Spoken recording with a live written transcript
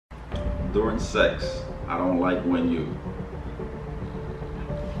During sex, I don't like when you...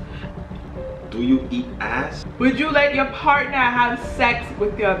 Do you eat ass? Would you let your partner have sex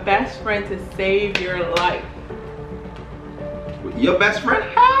with your best friend to save your life? With your best friend?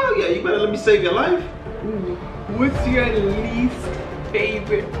 Hell yeah, you better let me save your life. Ooh. What's your least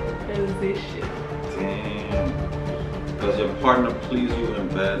favorite position? Damn. Does your partner please you in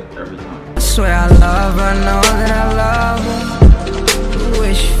bed every time? I swear I love her, know that I love her. The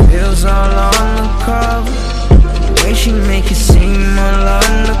way she feels all on the cover. The way she make it seem all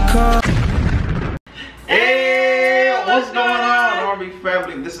undercover. Hey, what's going on, Army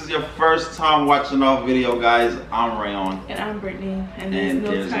family? This is your first time watching our video, guys. I'm Rayon. And I'm Britney. And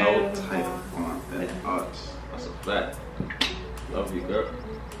there's no title title on that. That's a fact. Love you, girl.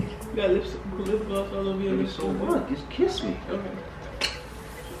 You got lip gloss all over your lips. So what? Just kiss me. Okay.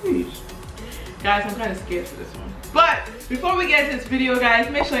 Please. Guys, I'm kind of scared for this one. But before we get into this video, guys,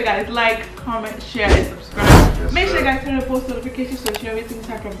 make sure you guys like, comment, share, and subscribe. Yes, make sure you guys turn on post notifications so you know everything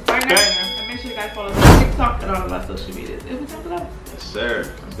back on banger. And make sure you guys follow us on TikTok and all of our social medias. It'll be time for that. Yes,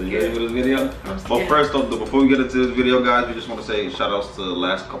 sir. So you ready for this video? Well, first off, before we get into this video, guys, we just want to say shout outs to the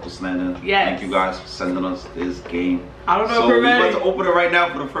last couple standing. Yes. Thank you guys for sending us this game. I don't know if we're ready. So we're about to open it right now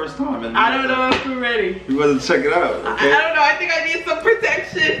for the first time. And I don't know if we're ready. We want to check it out. Okay? I don't know. I think I need some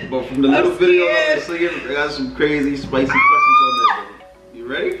protection. But from the little video I was seeing, I got some crazy, spicy questions on this. You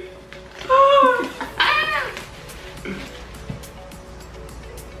ready?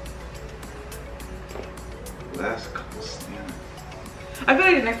 Last couple standing. I feel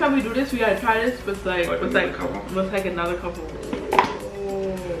like the next time we do this, we gotta try this with like another couple.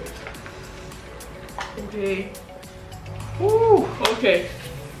 Oh. Okay. Ooh. Okay.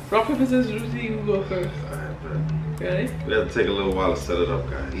 Rock, paper, scissors, Lucy, you go first. Alright, Ready? we have to take a little while to set it up,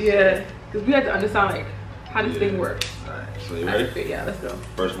 guys. Yeah, because we have to understand like how this thing works. Alright, so you ready? Yeah, let's go.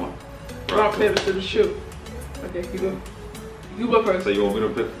 First one. Rock, paper, scissors, shoot. Okay, you go. You go first. So you want me to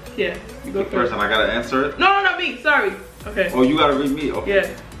pick? Yeah, you go First, and I gotta answer it? No, not me. Sorry. Okay. Oh, you gotta read me? Okay.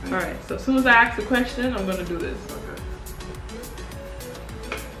 Yeah. Alright, so as soon as I ask the question, I'm gonna do this. Okay.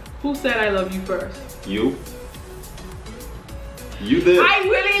 Who said I love you first? You? You did. I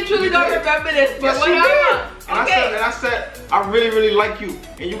really and truly don't remember this, but yes, whatever. And I said, I really like you,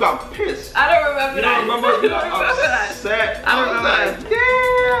 and you got pissed. I don't remember You that. don't remember? You got I don't remember that. upset. I don't remember that.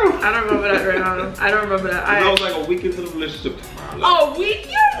 Damn. I don't remember that, Rayon. I don't remember that. That was like a week into the relationship. Oh, week?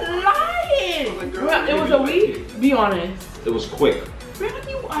 You're lying. Like, girl, Well, it was a week? Be honest. It was quick. Rayon,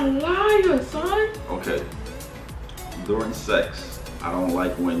 you a liar, son. Okay. During sex, I don't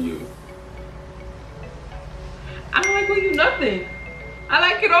like when you... I don't like when you nothing. I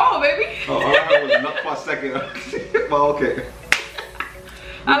like it all, baby. Oh, all I heard was not for a second. Well, okay.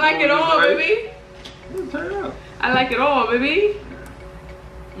 I like it all, baby. Turn it up. I like it all, baby.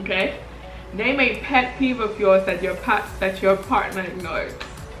 Okay. Name a pet peeve of yours that your partner ignores.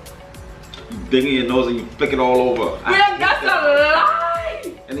 You dig in your nose and you flick it all over. Man, that's a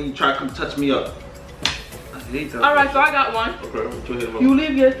lie. And then you try to come touch me up. I hate that. Alright, so I got one. Okay, what you hit You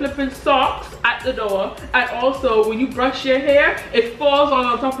leave your flipping socks at the door, and also when you brush your hair, it falls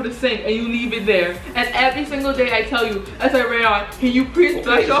on top of the sink and you leave it there. And every single day I tell you, I say, Rayon, can you please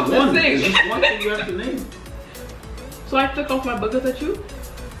brush off the sink? It's just one thing you have to name. So I flick off my boogers at you?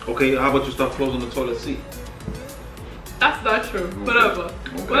 Okay, how about you start closing the toilet seat? That's not true. Okay. Whatever.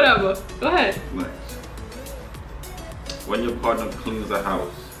 Okay. Whatever. Go ahead. Nice. When your partner cleans the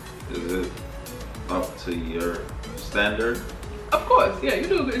house, is it up to your standard? Of course, yeah, you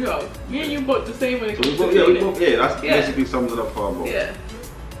do a good job. Me and you both the same when it comes to yeah, cleaning. that's basically sums it up for our both. Yeah.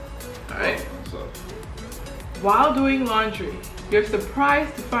 Alright. So. While doing laundry, you're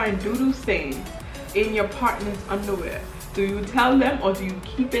surprised to find doo-doo stains in your partner's underwear. Do you tell them or do you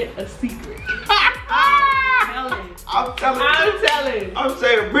keep it a secret? I'm telling. I'm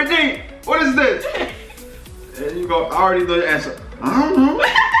saying, Britney, what is this? And you go, I already know the answer. I don't know.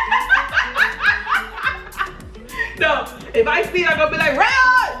 No, if I see it, I'm gonna be like,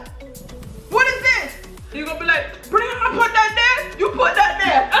 Rayon, what is this? You're gonna be like, Britney, I put that there, you put that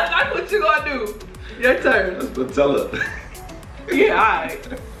there. That's what you gonna do. Your turn. Let's go tell her. Yeah,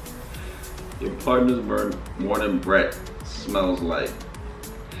 alright. Your partner's morning breath smells like.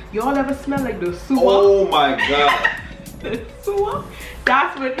 Y'all ever smell like the sewer? Oh my god. The sewer?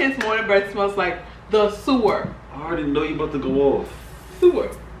 That's what his morning breath smells like. The sewer. I already know you about to go off. Sewer.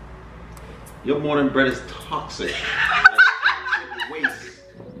 Your morning bread is toxic. Like waste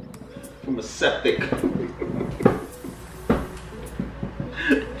from a septic.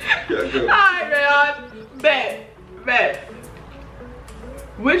 Alright, Rayon. Bet.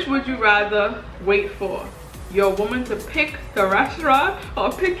 Which would you rather wait for? your woman to pick the restaurant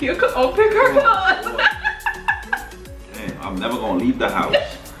or pick her clothes? Man, I'm never gonna leave the house,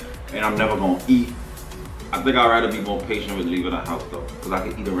 and I'm never gonna eat. I think I'd rather be more patient with leaving the house though, because I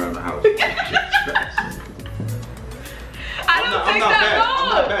can eat around the house. I'm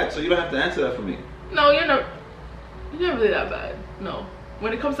not bad, so you don't have to answer that for me. No, you're not really that bad. No.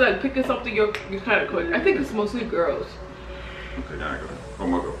 When it comes to like picking something, you're kind of good. I think it's mostly girls. Okay, now I go.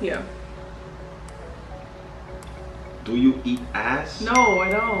 One more go. Yeah. Do you eat ass? No, I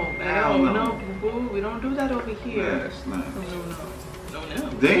don't. No, boo-boo. We don't do that over here. Yeah, it's not. No.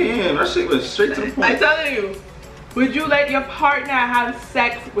 Damn, that shit was straight to the point. I'm telling you. Would you let your partner have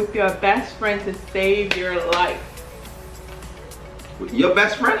sex with your best friend to save your life? With your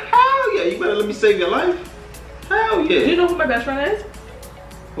best friend? Hell yeah, you better let me save your life. Hell yeah. Do you know who my best friend is?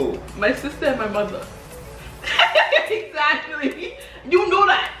 Who? My sister and my mother. Exactly. You know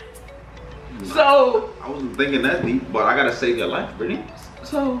that. So I wasn't thinking that deep, but I gotta save your life, Brittany.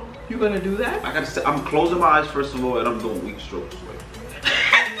 So you gonna do that? I'm closing my eyes first of all, and I'm doing weak strokes.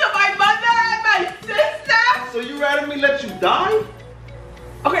 To my mother and my sister. So you rather me let you die?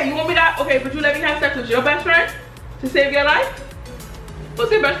 Okay, you want me to? Okay, but you let me have sex with your best friend to save your life?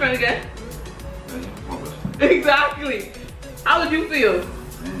 What's your best friend again? My best friend. Exactly. How would you feel?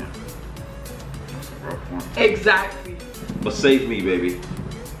 Damn. That's a rough one. Exactly. But save me, baby.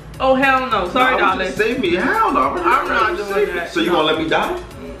 Oh hell no! Sorry, darling. Save me? Hell no! I'm not doing that. So you gonna let me die?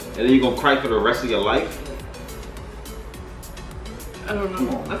 And then you gonna cry for the rest of your life? I don't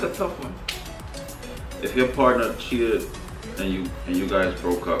know. That's a tough one. If your partner cheated and you guys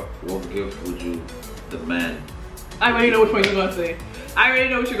broke up, what gift would you demand? I already know which one you're gonna say. I already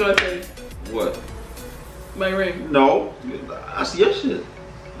know what you're gonna say. What? My ring. No, that's your shit.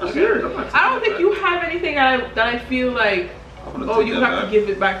 That's yours. I don't think you have anything that I feel like, oh, you have to give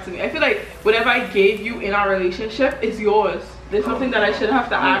it back to me. I feel like whatever I gave you in our relationship is yours. There's something that I should have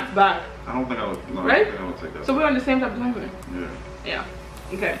to ask back. I don't think I would. No, right? I don't think I would take that. So we're on the same type of time frame. Yeah. Yeah.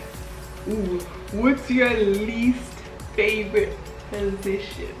 Okay. Ooh. What's your least favorite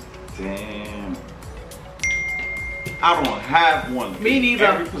position? Damn. I don't have one. Me neither.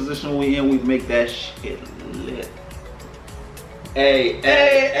 Every position we in, we make that shit lit.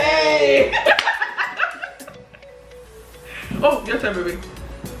 Hey. Oh, your turn, baby.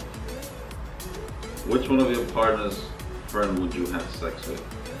 Which one of your partner's friend would you have sex with?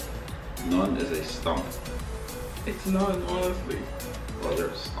 None is a stump. It's none, honestly. Well, they're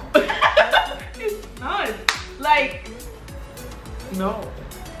a stump. It's none. Like, no.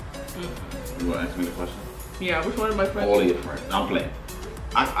 You want to answer me the question? Yeah, which one of my friends? All of your friends. I'm playing.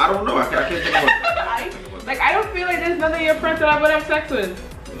 I don't know. I can't think of one. I don't feel like there's none of your friends that I would have sex with.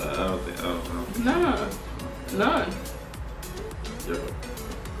 I don't know. Nah. None. Yeah.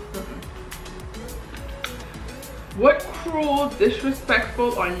 What cruel,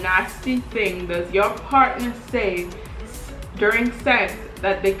 disrespectful, or nasty thing does your partner say during sex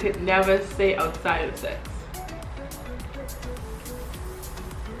that they could never say outside of sex?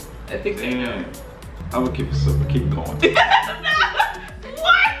 I think they know. I would keep it simple. Keep going. What?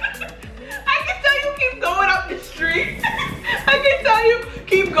 I can tell you keep going up the street. I can tell you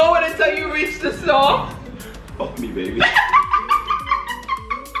keep going until you reach the store. Fuck me, baby.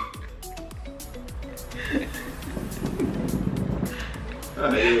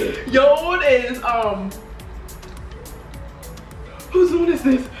 Yeah. Your one is whose one is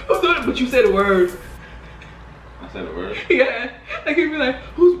this? Who's doing it? But you said a word. I said a word? Yeah. I can be like,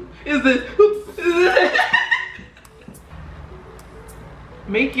 who is this? Who is this?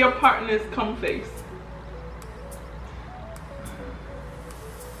 Make your partner's cum face.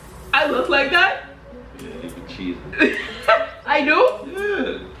 I look like that? Yeah, you be cheesing. I do?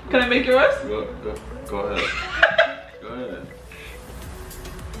 Yeah. Can I make yours? Go ahead. Go ahead.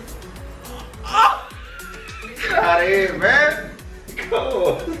 Oh! Get out of here, man.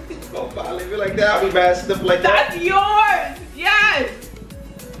 Go. Don't violate me like that. I'll be mad stuff like that. That's yours! Yes!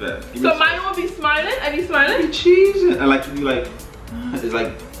 So mine will be smiling? Are you smiling? You be cheesing. And like you be like, it's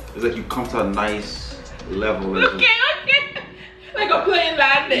like you come to a nice level. Okay. Like a plane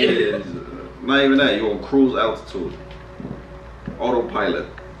landing. Yeah, not even that. You're on cruise altitude. Autopilot.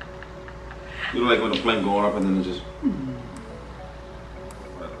 You know, like when the plane going up and then it just.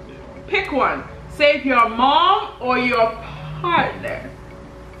 Pick one. Save your mom or your partner.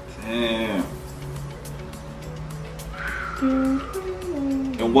 Damn.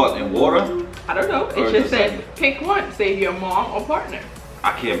 In what? In water? I don't know. It just said pick one. Save your mom or partner.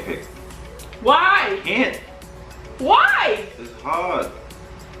 I can't pick. Why? Can't. Why? It's hard.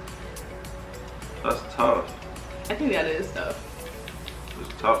 That's tough. I think that is tough.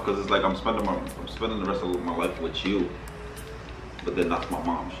 It's tough because it's like I'm spending the rest of my life with you, but then that's my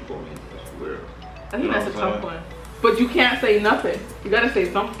mom. She bought me. That's weird. I think that's a tough one. But you can't say nothing. You gotta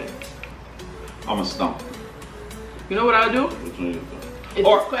say something. I'm a stump. You know what I'll do? Which one you do?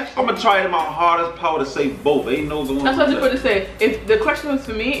 Or I'm gonna try in my hardest power to say both. Ain't no the one. That's what I was going to say. If the question was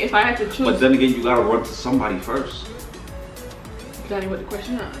for me, if I had to choose. But then again, you gotta run to somebody first. Exactly what the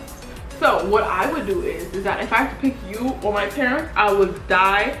question is. So what I would do is that if I had to pick you or my parents, I would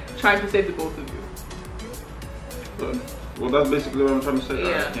die trying to save the both of you. Good. Well, that's basically what I'm trying to say.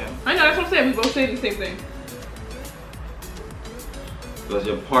 Yeah. I know, that's what I'm saying. We both say the same thing. Does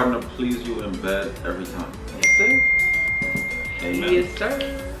your partner please you in bed every time? Yes, sir. Amen. Yes, sir.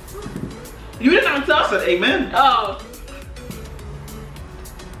 You didn't answer. I said amen. Oh.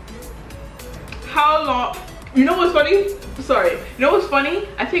 How long? You know what's funny? Sorry. You know what's funny?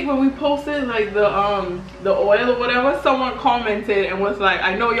 I think when we posted like the oil or whatever, someone commented and was like,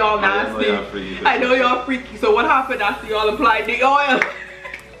 "I know y'all nasty. I know y'all freaky. So what happened after y'all applied the oil?"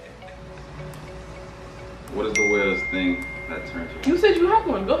 What is the weirdest thing that turns you on? You said you had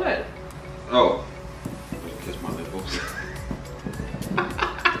one. Go ahead. Oh. Kiss my nipples.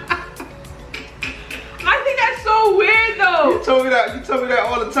 I think that's so weird though. You told me that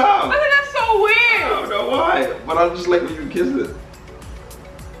all the time. I think that's so weird. I don't know why, but I just like when you kiss it.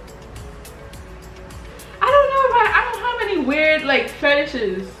 I don't know if I don't have any weird like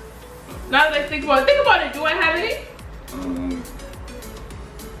fetishes. Now that I think about it, do I have any?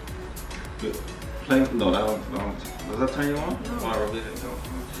 No, that don't. Does that turn you on? No.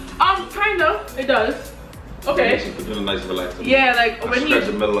 Kind of. It does. Okay. She put you in a nice relaxed. Yeah, like when he.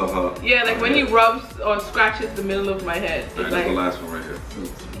 The middle of her. Yeah, like when he rubs or scratches the middle of my head. It's Alright, like, that's the last one right here.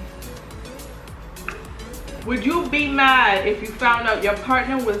 Would you be mad if you found out your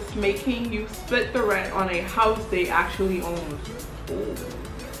partner was making you split the rent on a house they actually owned? Oh.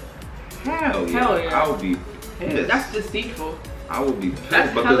 Hell yeah. I would be pissed. That's deceitful. I would be pissed.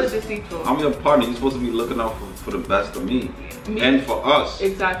 That's hella deceitful. I'm your partner. You're supposed to be looking out for the best of me. And for us.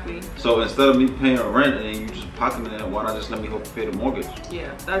 Exactly. So instead of me paying rent and you just pocketing it, why not just let me help pay the mortgage?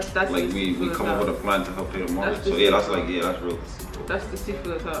 Yeah, that's like we come up with a plan to help pay the mortgage. So yeah, that's real deceitful. That's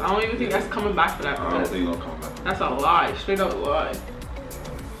deceitful as hell. I don't even think that's coming back for that. I don't think it'll come back. That's a lie, straight up lie.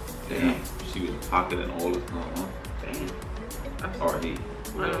 Damn, she was pocketing all this stuff, huh? Damn. Or he.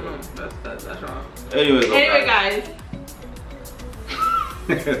 I don't know. That's wrong. Anyway, guys.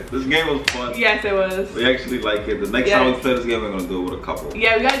 This game was fun. Yes, it was. We actually like it. The next time we play this game, we're gonna do it with a couple.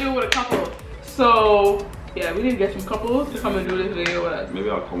 Yeah, we gotta do it with a couple. So yeah, we need to get some couples to come and do this video with us. Maybe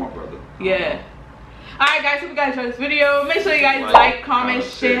I'll call my brother. Yeah. Alright guys, hope you guys enjoyed this video. Make sure you guys like, comment,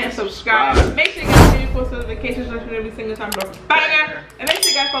 share, and subscribe. Make sure you guys hit post notifications so you every single time I drop a banger. And make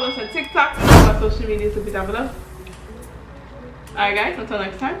sure you guys follow us on TikTok and all our social medias will be down below. Alright guys, until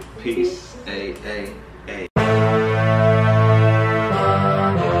next time. Peace.